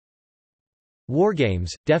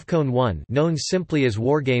WarGames, Defcon 1, known simply as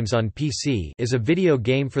WarGames on PC, is a video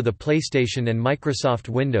game for the PlayStation and Microsoft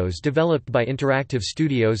Windows developed by Interactive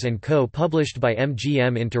Studios and co-published by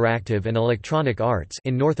MGM Interactive and Electronic Arts.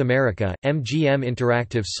 In North America, MGM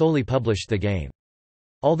Interactive solely published the game.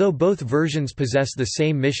 Although both versions possess the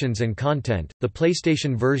same missions and content, the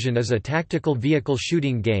PlayStation version is a tactical vehicle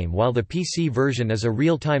shooting game while the PC version is a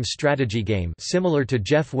real-time strategy game similar to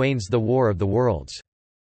Jeff Wayne's The War of the Worlds.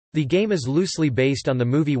 The game is loosely based on the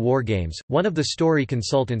movie WarGames. One of the story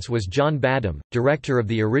consultants was John Badham, director of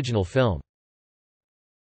the original film.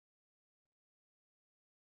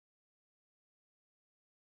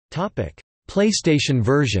 PlayStation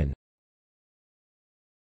version.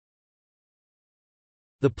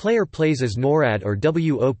 The player plays as NORAD or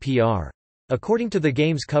WOPR. According to the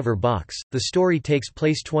game's cover box, the story takes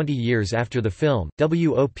place 20 years after the film.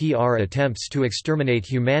 WOPR attempts to exterminate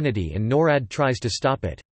humanity and NORAD tries to stop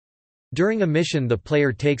it. During a mission, the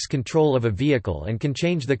player takes control of a vehicle and can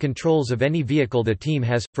change the controls of any vehicle the team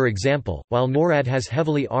has. For example, while NORAD has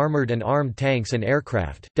heavily armored and armed tanks and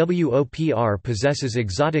aircraft, WOPR possesses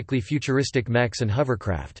exotically futuristic mechs and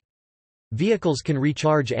hovercraft. Vehicles can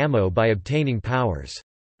recharge ammo by obtaining powers.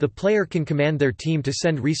 The player can command their team to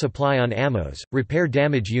send resupply on ammos, repair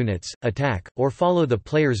damage units, attack, or follow the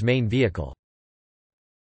player's main vehicle.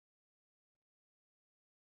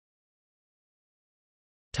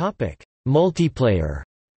 Multiplayer.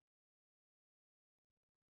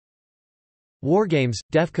 WarGames,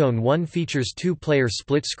 Defcon 1 features two-player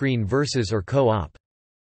split-screen versus or co-op.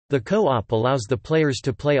 The co-op allows the players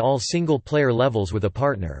to play all single-player levels with a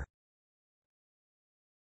partner.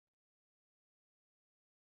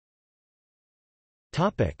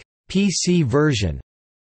 PC version.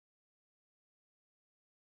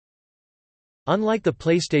 Unlike the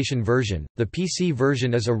PlayStation version, the PC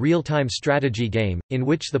version is a real-time strategy game, in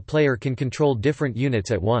which the player can control different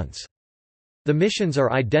units at once. The missions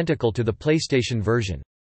are identical to the PlayStation version.